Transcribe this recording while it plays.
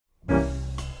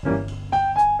Hey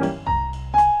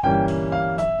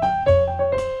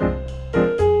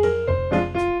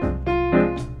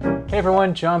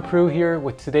everyone, John Proulx here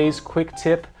with today's quick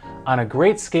tip on a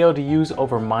great scale to use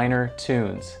over minor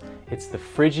tunes. It's the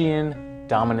Phrygian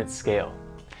Dominant Scale.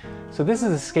 So this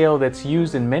is a scale that's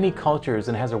used in many cultures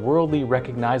and has a worldly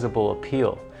recognizable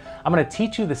appeal. I'm going to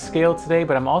teach you the scale today,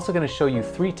 but I'm also going to show you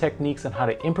 3 techniques on how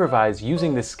to improvise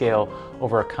using this scale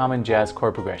over a common jazz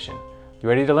chord progression. You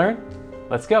ready to learn?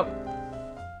 Let's go!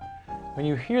 When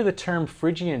you hear the term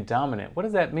Phrygian Dominant, what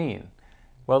does that mean?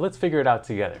 Well, let's figure it out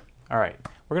together. All right,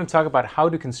 we're going to talk about how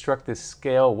to construct this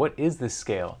scale. What is this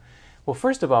scale? Well,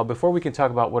 first of all, before we can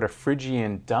talk about what a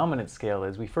Phrygian dominant scale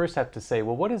is, we first have to say,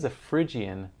 well, what is a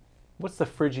Phrygian? What's the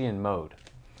Phrygian mode?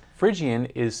 Phrygian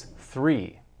is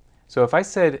 3. So if I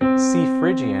said C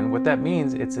Phrygian, what that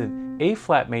means, it's an A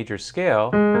flat major scale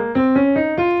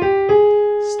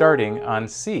starting on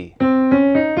C.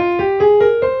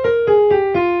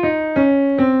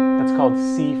 That's called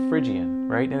C Phrygian,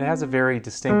 right? And it has a very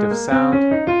distinctive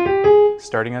sound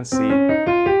starting on C.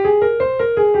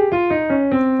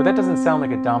 But that doesn't sound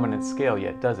like a dominant scale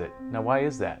yet, does it? Now, why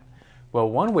is that? Well,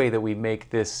 one way that we make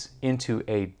this into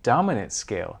a dominant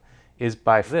scale is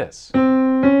by this. And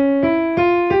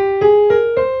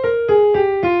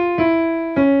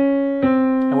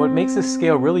what makes this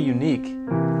scale really unique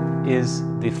is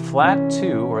the flat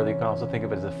 2, or they can also think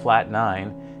of it as a flat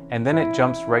 9, and then it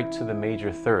jumps right to the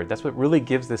major third. That's what really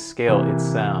gives this scale its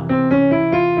sound.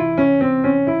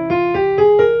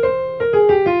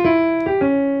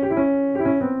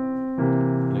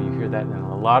 That in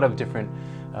a lot of different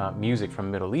music,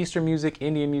 from Middle Eastern music,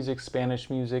 Indian music, Spanish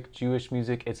music, Jewish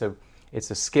music. It's a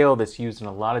scale that's used in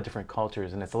a lot of different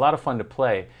cultures, and it's a lot of fun to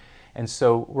play. And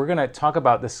so we're going to talk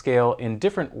about the scale in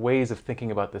different ways of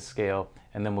thinking about the scale,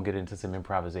 and then we'll get into some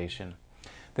improvisation.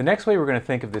 The next way we're going to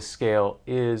think of this scale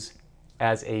is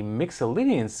as a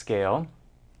Mixolydian scale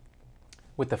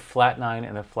with the flat 9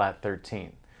 and the flat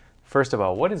 13. First of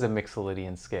all, what is a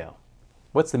Mixolydian scale?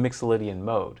 What's the Mixolydian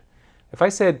mode? If I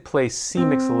said play C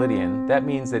Mixolydian, that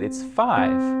means that it's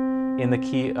 5 in the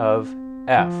key of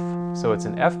F. So it's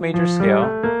an F major scale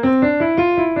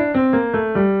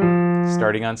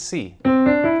starting on C. That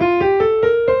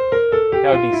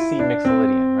would be C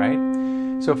Mixolydian, right?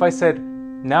 So if I said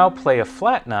now play a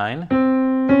flat 9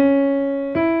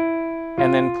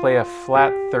 and then play a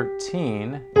flat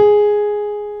 13,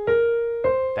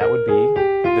 that would be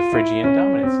the Phrygian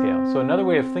dominant scale. So another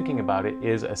way of thinking about it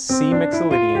is a C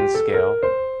Mixolydian scale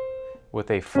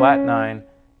with a flat 9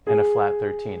 and a flat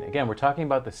 13. Again, we're talking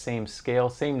about the same scale,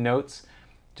 same notes,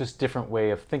 just different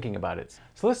way of thinking about it.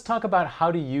 So let's talk about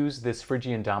how to use this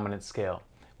Phrygian dominant scale.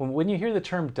 When you hear the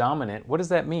term dominant, what does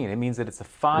that mean? It means that it's a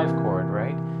 5 chord,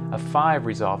 right? A 5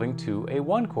 resolving to a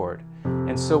 1 chord.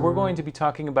 And so we're going to be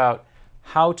talking about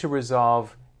how to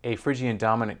resolve a Phrygian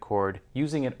dominant chord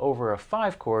using it over a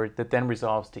 5 chord that then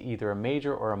resolves to either a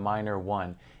major or a minor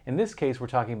 1. In this case, we're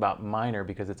talking about minor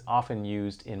because it's often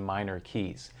used in minor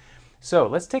keys. So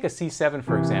let's take a C7,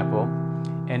 for example,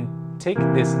 and take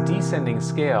this descending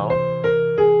scale,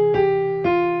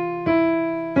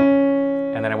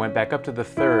 and then I went back up to the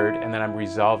 3rd, and then I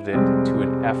resolved it to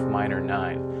an F minor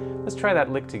 9. Let's try that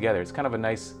lick together. It's kind of a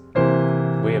nice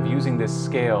way of using this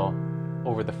scale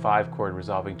over the 5 chord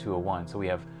resolving to a 1. So we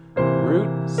have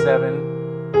root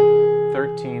 7,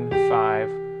 13, 5,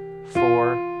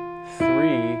 4,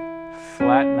 3,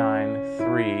 flat 9,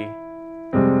 3,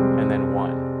 and then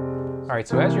 1. All right,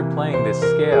 so as you're playing this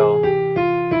scale,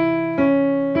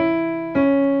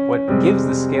 what gives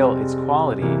the scale its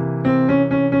quality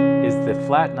is the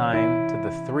flat 9 to the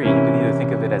 3. You can either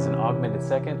think of it as an augmented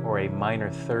second or a minor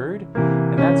 3rd,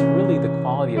 and that's really the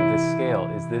quality of this scale,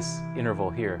 is this interval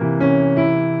here,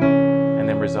 and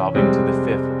then resolving to the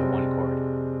 5th of the 1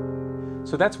 chord.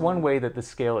 So that's one way that the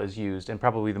scale is used, and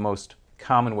probably the most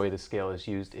common way the scale is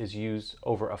used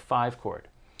over a 5 chord.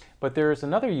 But there's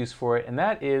another use for it, and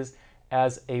that is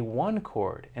as a 1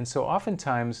 chord. And so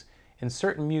oftentimes in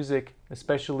certain music,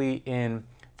 especially in,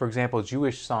 for example,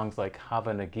 Jewish songs like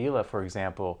Hava Nagila, for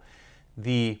example,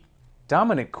 the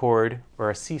dominant chord, or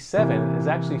a C7, is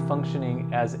actually functioning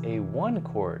as a 1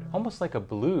 chord, almost like a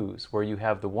blues, where you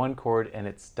have the 1 chord and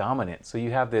it's dominant. So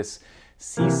you have this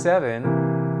C7,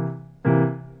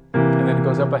 and then it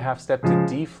goes up a half step to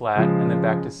D flat, and then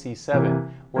back to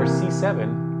C7, where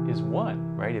C7 is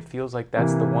 1, right? It feels like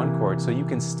that's the 1 chord. So you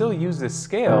can still use this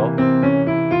scale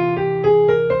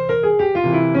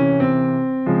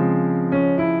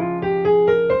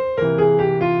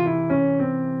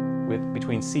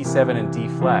between C7 and D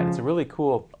flat. It's a really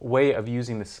cool way of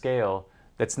using the scale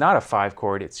that's not a 5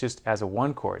 chord, it's just as a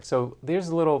 1 chord. So there's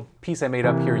a little piece I made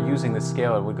up here using the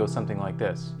scale. It would go something like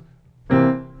this.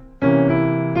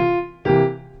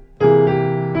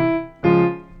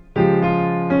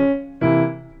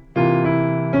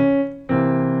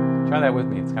 Try that with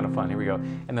me, it's kind of fun. Here we go.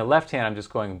 In the left hand, I'm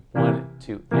just going 1,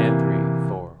 2, and 3,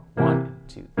 4, 1,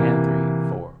 2, and 3,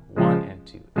 4, 1, and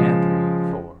 2, and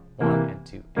 3, 4, 1, and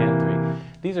 2, and 3.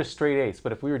 These are straight eighths,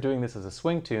 but if we were doing this as a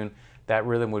swing tune, that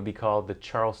rhythm would be called the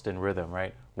Charleston rhythm,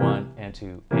 right? 1 and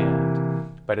 2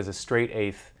 and. But as a straight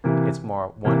eighth, it's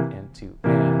more 1 and 2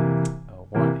 and,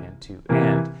 1 and 2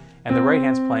 and. And the right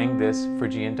hand's playing this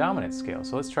Phrygian Dominant Scale.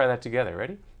 So let's try that together.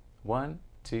 Ready? 1,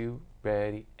 2,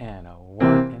 ready, and a 1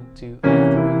 and 2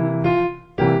 and 3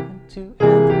 and 1 and 2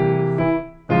 and 3,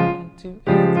 4, 1 and 2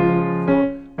 and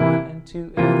 3, 4, 1 and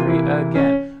 2 and 3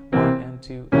 again. 1 and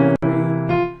 2 and 3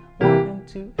 and 1 and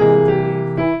 2 and 3,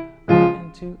 4, 1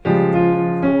 and 2 and 3,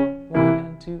 4, 1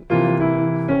 and 2 and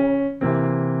 3,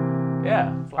 4.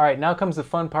 Yeah. All right, now comes the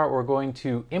fun part. We're going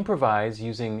to improvise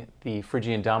using the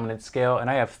Phrygian Dominant Scale, and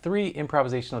I have 3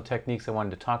 improvisational techniques I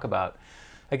wanted to talk about.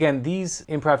 Again, these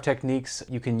improv techniques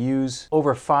you can use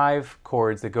over 5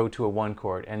 chords that go to a 1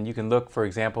 chord, and you can look for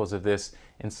examples of this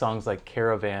in songs like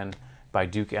Caravan by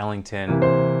Duke Ellington,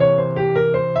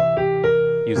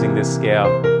 using this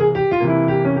scale.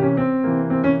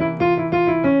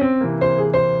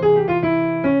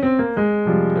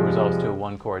 It resolves to a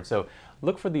 1 chord. So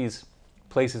look for these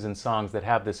places in songs that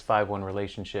have this 5-1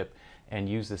 relationship and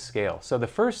use the scale. So the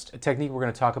first technique we're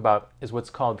going to talk about is what's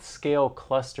called scale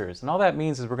clusters. And all that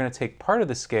means is we're going to take part of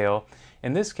the scale.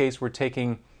 In this case, we're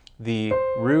taking the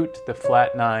root, the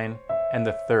flat 9, and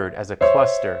the third as a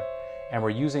cluster. And we're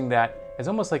using that as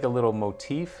almost like a little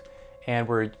motif. And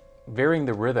we're varying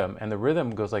the rhythm. And the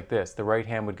rhythm goes like this. The right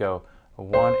hand would go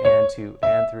 1 and 2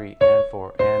 and 3 and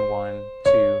 4 and 1,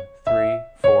 2, 3,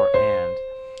 4 and.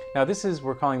 Now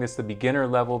we're calling this the beginner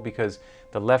level because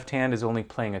the left hand is only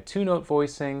playing a 2-note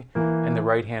voicing and the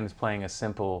right hand is playing a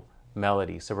simple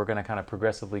melody. So we're going to kind of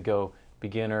progressively go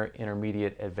beginner,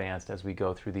 intermediate, advanced as we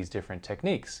go through these different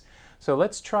techniques. So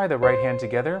let's try the right hand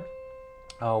together.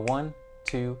 1,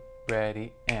 2,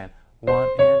 ready, and 1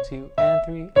 and 2 and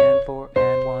 3 and 4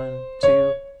 and 1,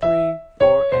 2, 3,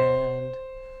 4 and.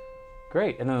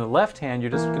 Great. And then the left hand,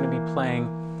 you're just going to be playing.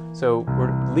 So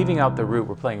we're leaving out the root,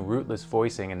 we're playing rootless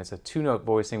voicing, and it's a 2-note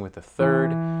voicing with the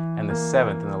 3rd and the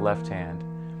 7th in the left hand,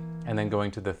 and then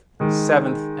going to the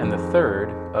 7th and the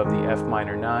 3rd of the F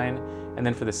minor 9, and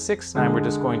then for the 6th 9 we're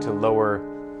just going to lower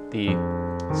the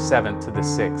 7th to the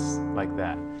 6th, like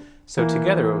that. So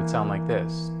together it would sound like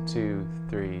this: 2,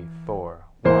 3, 4,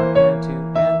 1 and 2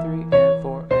 and 3 and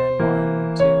 4 and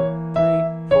 1, 2,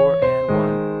 3, 4 and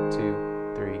 1, 2,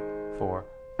 3, 4.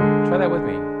 Try that with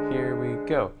me. Here we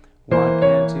go. 1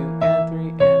 and 2 and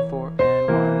 3 and 4 and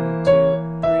 1, 2,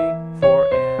 3,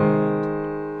 4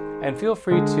 and. And feel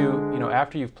free to,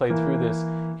 after you've played through this,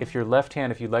 if your left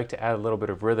hand, if you'd like to add a little bit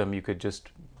of rhythm, you could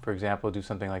just, for example, do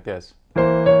something like this. Add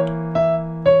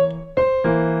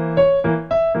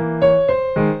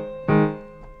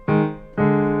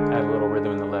a little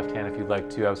rhythm in the left hand if you'd like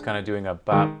to. I was kind of doing a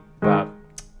bop, bop,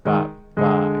 bop,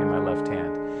 bop in my left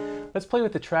hand. Let's play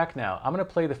with the track now. I'm going to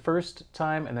play the first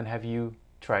time and then have you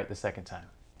try it the second time.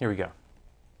 Here we go.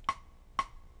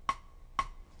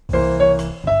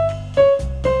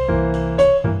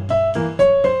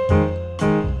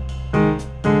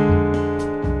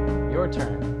 Your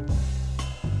turn.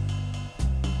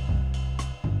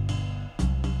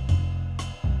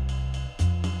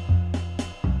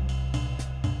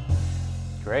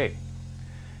 Great.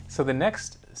 So the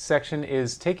next section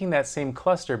is taking that same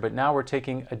cluster, but now we're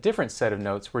taking a different set of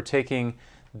notes. We're taking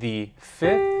the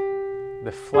 5th,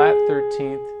 the flat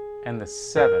 13th, and the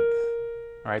 7th.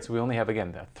 All right, so we only have,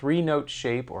 again, the 3-note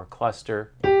shape or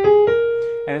cluster.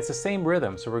 And it's the same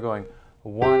rhythm, so we're going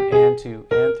 1 and 2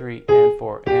 and 3 and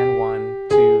 4 and 1,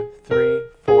 2, 3,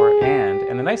 4 and.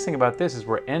 And the nice thing about this is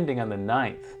we're ending on the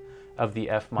 9th of the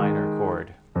F minor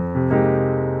chord,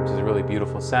 which is a really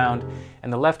beautiful sound.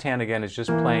 And the left hand, again, is just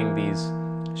playing these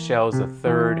shells, the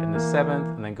 3rd and the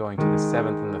 7th, and then going to the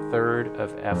 7th and the 3rd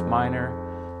of F minor,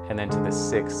 and then to the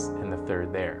 6th and the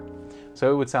 3rd there.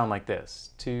 So it would sound like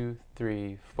this: 2,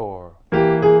 3, 4. 1,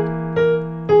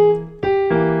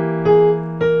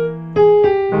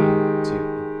 2,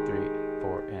 3,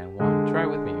 4, and 1. Try it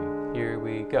with me. Here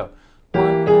we go. 1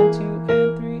 and 2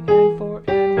 and 3 and 4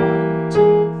 and 1,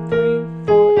 2, 3,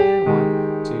 4 and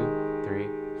 1, 2, 3,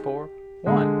 4,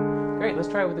 1. Great. Let's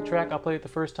try it with the track. I'll play it the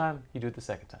first time. You do it the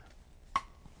second time.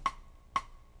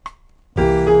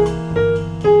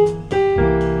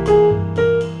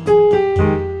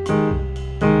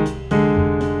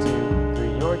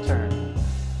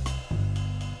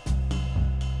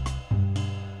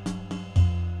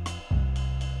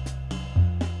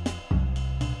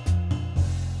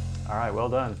 All right, well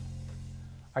done.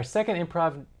 Our second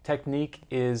improv technique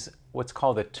is what's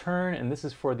called a turn, and this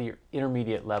is for the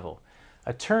intermediate level.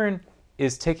 A turn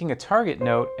is taking a target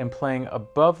note and playing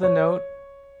above the note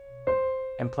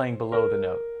and playing below the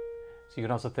note. So you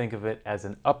can also think of it as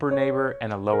an upper neighbor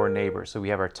and a lower neighbor. So we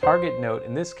have our target note.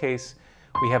 In this case,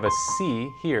 we have a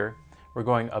C here. We're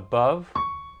going above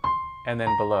and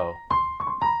then below.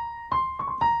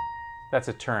 That's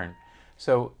a turn.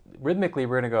 So rhythmically,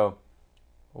 we're going to go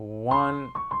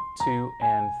 1, 2,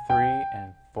 and 3,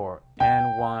 and 4,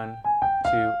 and 1,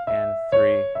 2, and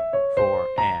 3, 4,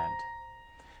 and.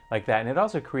 Like that. And it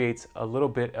also creates a little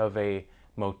bit of a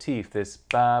motif, this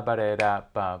ba ba da da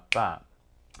ba ba.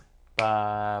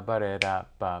 Ba ba da da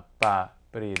ba ba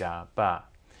ba da ba.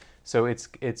 So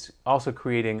it's also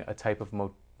creating a type of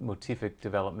motific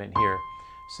development here.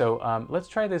 So let's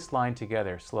try this line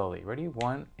together slowly. Ready?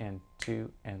 1 and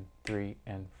 2 and 3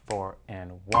 and 4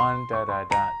 and 1 da da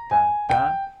da da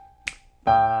da.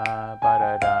 Ba ba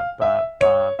da da ba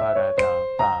ba ba da da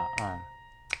ba.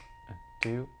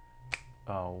 2.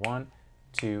 1,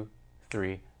 2,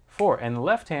 3, 4. And the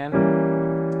left hand,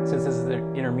 since this is the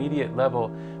intermediate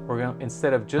level, we're going to,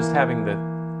 instead of just having the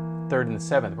 3rd and the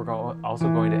 7th, we're also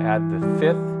going to add the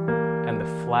 5th and the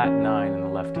flat 9 in the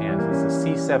left hand. So it's a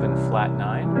C7 flat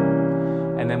 9.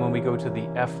 And then when we go to the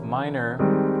F minor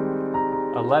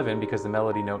 11, because the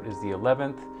melody note is the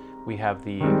 11th, we have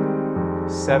the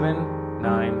 7,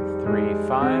 9, 3,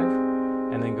 5,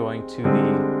 and then going to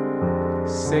the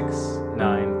 6,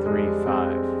 9, 3,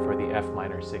 5 for the F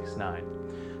minor 6, 9.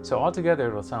 So altogether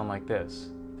it'll sound like this.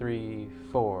 3,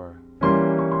 4.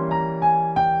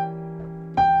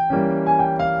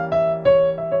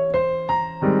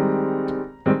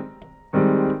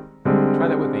 Try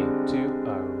that with me. 2,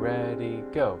 ready,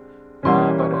 go.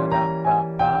 Ba ba da da ba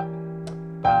ba.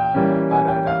 Ba ba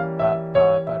da da ba ba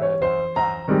ba da da ba.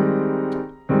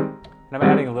 And I'm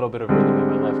adding a little bit of rhythm in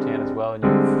my left hand as well, and you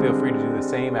feel free to do the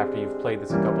same after you've played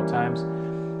this a couple times.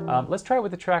 Let's try it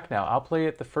with the track now. I'll play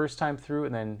it the first time through,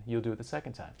 and then you'll do it the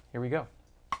second time. Here we go.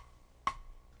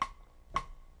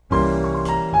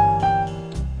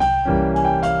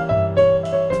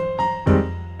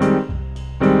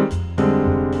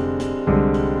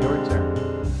 Your turn.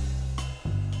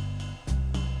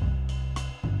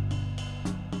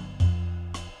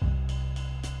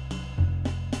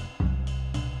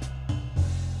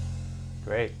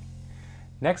 Great.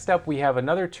 Next up, we have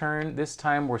another turn. This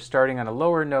time we're starting on a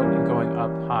lower note and going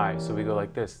up high. So we go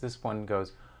like this. This one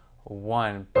goes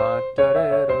 1, ba da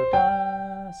da da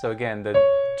da. So again, the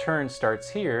turn starts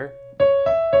here,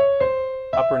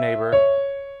 upper neighbor,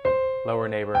 lower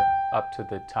neighbor, up to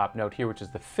the top note here, which is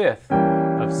the 5th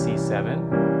of C7.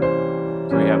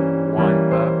 So we have 1,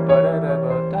 ba ba da da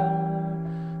ba da,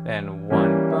 then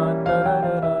 1, ba da da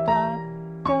da da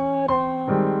da da.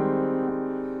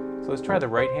 So let's try the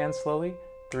right hand slowly.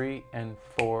 3 and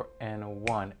 4 and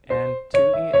 1 and 2 E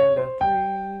and a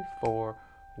 3, 4,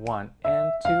 1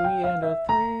 and 2 E and a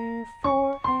 3,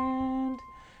 4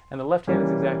 and the left hand is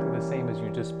exactly the same as you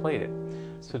just played it.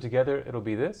 So together it'll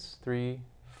be this 3,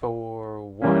 4,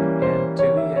 1 and 2 E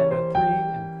and a 3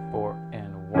 and 4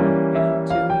 and 1 and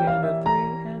 2 E and a 3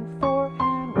 and 4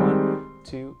 and 1,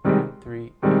 2 and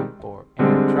 3 and 4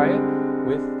 and try it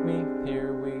with me.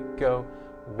 Here we go.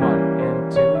 1 and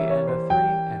 2 E and a 3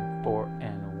 and 4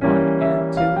 and 1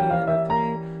 and 2 E and a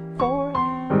 3, 4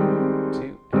 and 2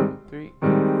 and 3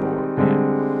 and 4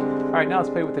 and. All right, now let's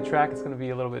play with the track. It's going to be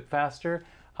a little bit faster.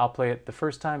 I'll play it the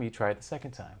first time, you try it the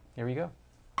second time. Here we go.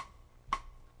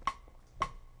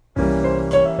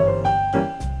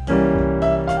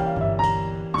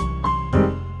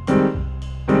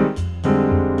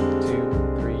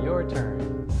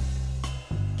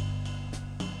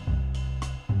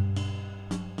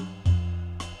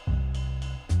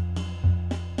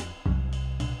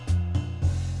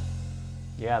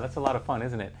 Yeah, that's a lot of fun,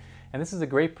 isn't it? And this is a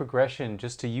great progression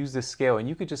just to use this scale. And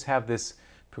you could just have this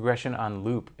progression on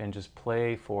loop and just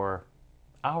play for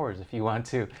hours if you want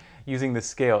to using this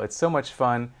scale. It's so much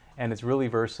fun and it's really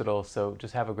versatile, so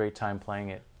just have a great time playing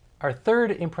it. Our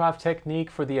third improv technique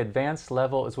for the advanced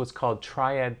level is what's called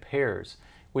triad pairs,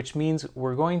 which means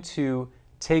we're going to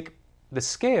take the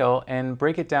scale and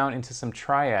break it down into some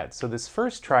triads. So this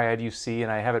first triad you see,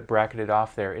 and I have it bracketed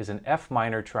off there, is an F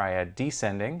minor triad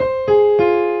descending.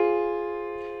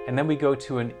 And then we go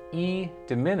to an E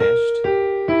diminished,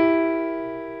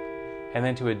 and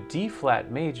then to a D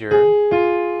flat major,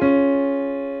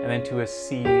 and then to a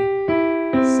C7,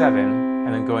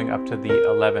 and then going up to the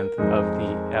 11th of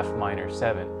the F minor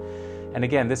 7. And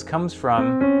again, this comes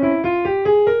from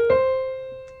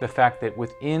the fact that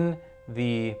within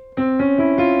the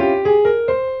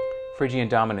Phrygian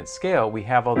Dominant Scale, we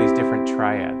have all these different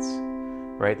triads,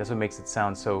 right? That's what makes it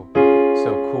sound so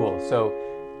cool. So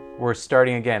we're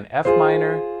starting again, F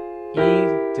minor,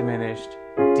 E diminished,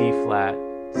 D flat,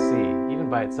 C.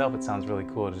 Even by itself, it sounds really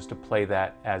cool just to play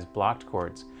that as blocked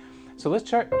chords. So let's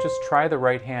just try the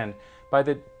right hand. By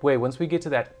the way, once we get to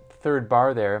that third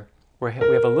bar there, we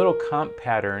have a little comp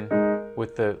pattern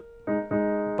with the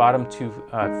bottom two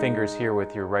fingers here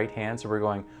with your right hand. So we're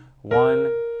going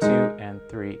 1, 2, and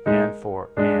 3, and 4,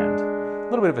 and. A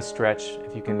little bit of a stretch,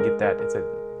 if you can get that. It's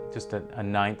just a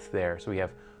ninth there. So we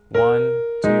have 1,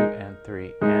 2, and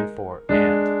 3, and 4,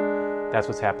 and. That's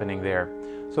what's happening there.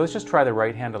 So let's just try the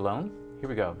right hand alone. Here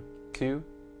we go. 2,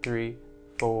 3,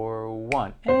 4,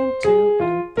 1, and 2,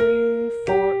 and 3,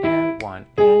 4, and 1,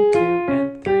 and 2,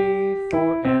 and 3,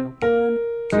 4, and 1,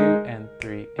 2, and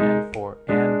 3, and 4,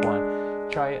 and 1.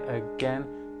 Try it again.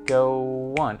 Go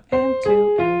 1, and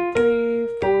 2, and 3,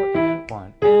 4, and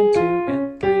 1, and 2,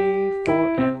 and 3,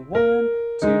 4, and 1,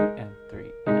 2, and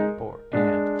 3, and 4,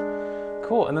 and.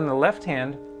 Cool. And then the left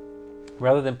hand,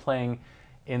 rather than playing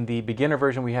in the beginner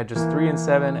version, we had just 3 and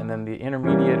 7, and then the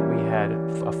intermediate, we had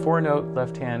a 4-note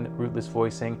left hand rootless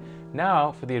voicing.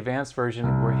 Now, for the advanced version,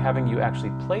 we're having you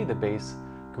actually play the bass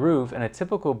groove, and a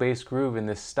typical bass groove in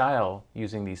this style,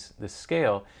 using this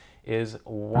scale, is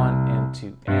 1 and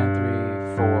 2 and 3,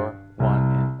 4,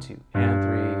 1 and 2 and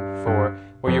 3, 4,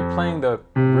 where you're playing the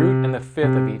root and the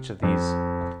fifth of each of these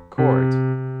chords.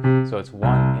 So it's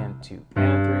 1 and 2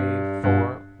 and 3,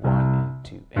 4, 1 and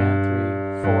 2 and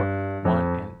 3, 4,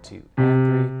 1 and 2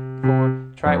 and 3,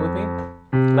 4. Try it with me.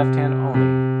 Left hand only.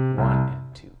 1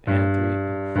 and 2 and 3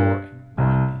 and 4 and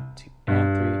 1 and 2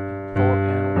 and 3 and 4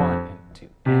 and 1 and 2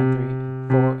 and 3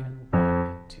 and 4 and 1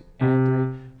 and 2 and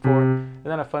 3, 4. Isn't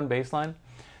that a fun bass line?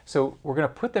 So we're going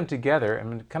to put them together. I'm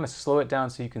going to kind of slow it down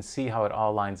so you can see how it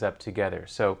all lines up together.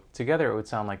 So together it would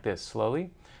sound like this.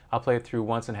 Slowly, I'll play it through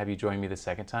once and have you join me the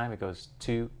second time. It goes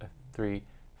 2, 3,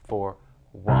 4,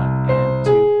 1 and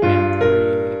 2 and 3,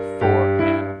 4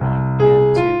 and 1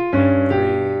 and 2 and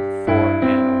 3, 4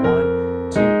 and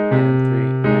 1, 2 and 3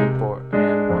 and 4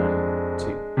 and 1, 2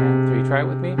 and 3. Try it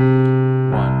with me. 1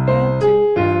 and 2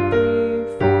 and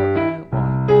 3, 4 and 1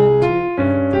 and 2 and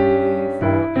 3,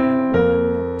 4 and 1,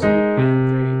 2 and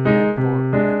 3 and 4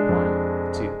 and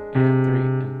 1, 2 and 3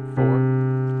 and 4.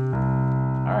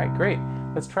 All right, great.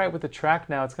 Let's try it with the track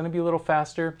now. It's going to be a little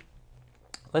faster.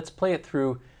 Let's play it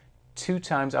through 2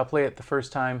 times. I'll play it the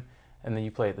first time, and then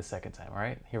you play it the second time. All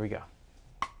right, here we go.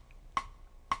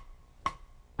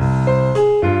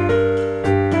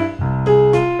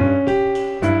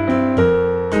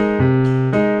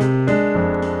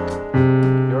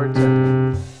 Your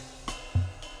turn.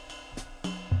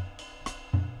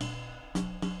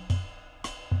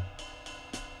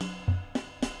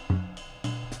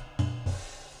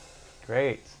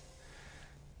 Great.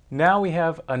 Now we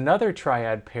have another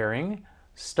triad pairing,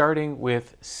 starting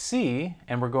with C,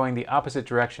 and we're going the opposite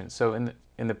direction. So in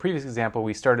the previous example,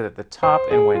 we started at the top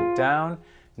and went down.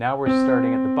 Now we're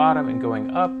starting at the bottom and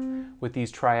going up with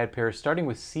these triad pairs, starting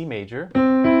with C major,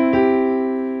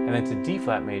 and then to D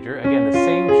flat major. Again, the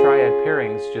same triad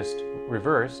pairings, just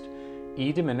reversed.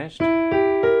 E diminished,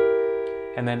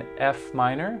 and then F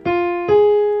minor,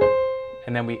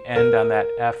 and then we end on that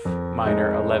F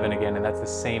minor 11 again, and that's the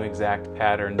same exact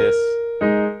pattern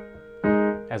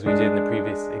as we did in the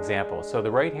previous example. So the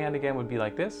right hand again would be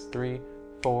like this: 3,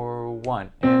 4,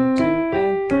 1 and 2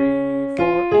 and 3, 4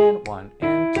 and 1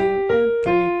 and 2 and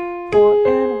 3, 4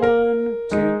 and 1,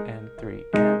 2 and 3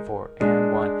 and 4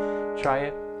 and 1. Try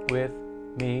it with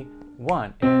me.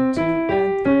 1 and 2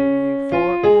 and 3, 4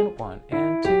 and 1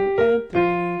 and 2 and 3,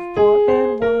 4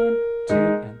 and 1, 2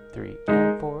 and 3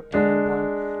 and 4 and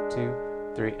 1, 2,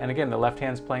 3. And again, the left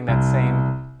hand's playing that same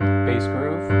bass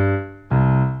groove.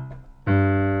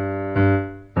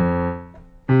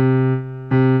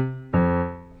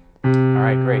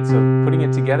 Great, so putting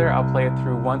it together, I'll play it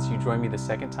through once. You join me the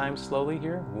second time slowly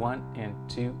here. 1 and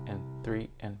 2 and 3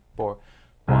 and 4.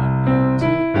 1 and 2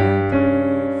 and 3,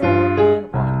 4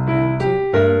 and 1 and 2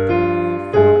 and 3, 4 and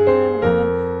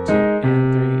 1, 2 and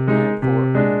 3 and 4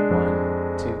 and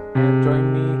 1, 2 and join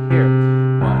me here.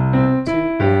 1 and 2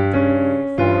 and 3,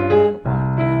 4 and 1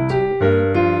 and 2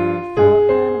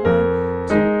 and 3, 4 and 1,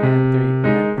 2 and 3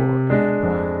 and 4 and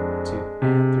 1, 2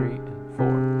 and 3 and 4.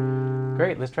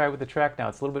 Great, let's try it with the track now.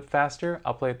 It's a little bit faster.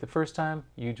 I'll play it the first time.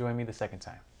 You join me the second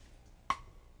time.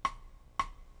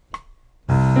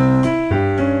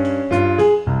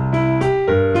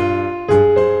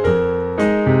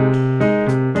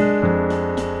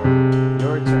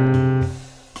 Your turn.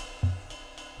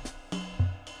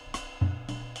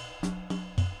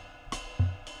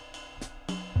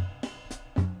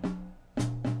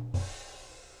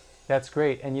 That's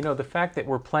great. And you know, the fact that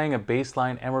we're playing a bass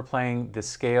line and we're playing the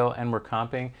scale and we're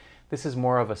comping, this is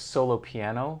more of a solo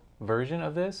piano version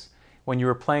of this. When you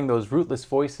were playing those rootless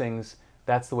voicings,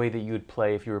 that's the way that you would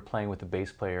play if you were playing with a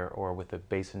bass player or with a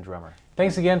bass and drummer.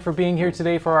 Thanks again for being here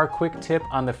today for our quick tip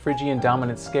on the Phrygian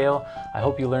Dominant Scale. I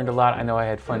hope you learned a lot. I know I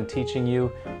had fun teaching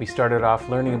you. We started off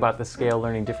learning about the scale,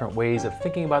 learning different ways of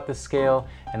thinking about the scale,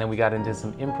 and then we got into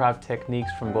some improv techniques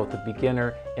from both the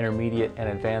beginner, intermediate, and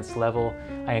advanced level.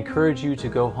 I encourage you to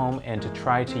go home and to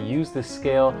try to use this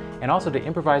scale and also to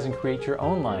improvise and create your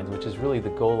own lines, which is really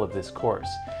the goal of this course.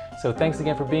 So thanks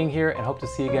again for being here and hope to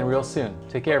see you again real soon.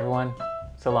 Take care, everyone.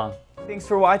 So long. Thanks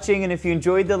for watching, and if you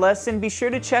enjoyed the lesson, be sure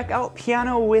to check out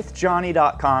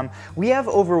pianowithjonny.com. We have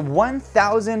over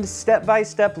 1,000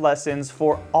 step-by-step lessons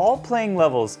for all playing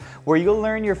levels, where you'll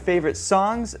learn your favorite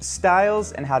songs,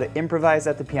 styles, and how to improvise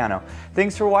at the piano.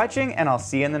 Thanks for watching, and I'll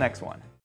see you in the next one.